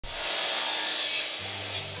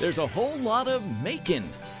There's a whole lot of making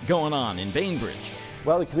going on in Bainbridge.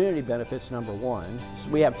 Well, the community benefits, number one. So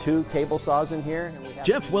we have 2 table saws in here. And we have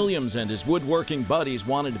Jeff Williams and his woodworking buddies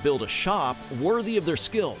wanted to build a shop worthy of their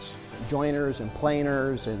skills. joiners and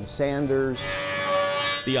planers and sanders.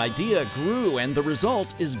 The idea grew, and the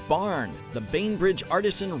result is BARN, the Bainbridge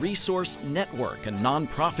Artisan Resource Network, a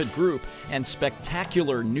nonprofit group and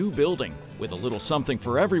spectacular new building with a little something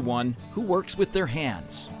for everyone who works with their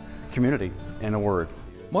hands. Community, in a word.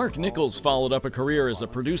 Mark Nichols followed up a career as a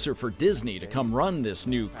producer for Disney to come run this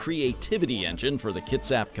new creativity engine for the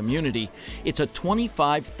Kitsap community. It's a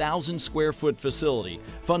 25,000 square foot facility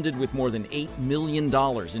funded with more than $8 million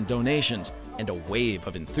in donations and a wave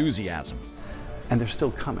of enthusiasm. And they're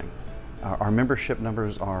still coming. Our membership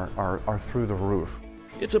numbers are through the roof.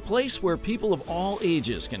 It's a place where people of all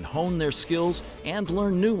ages can hone their skills and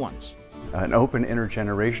learn new ones. An open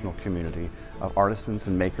intergenerational community of artisans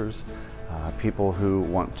and makers, people who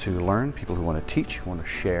want to learn, people who want to teach, who want to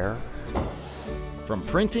share. From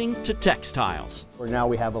printing to textiles. Where now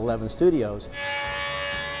we have 11 studios.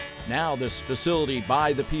 Now this facility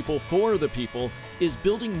by the people for the people is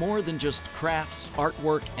building more than just crafts,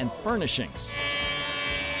 artwork, and furnishings.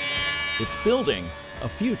 It's building a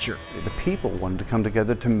future. The people wanted to come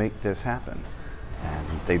together to make this happen, and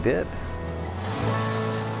they did.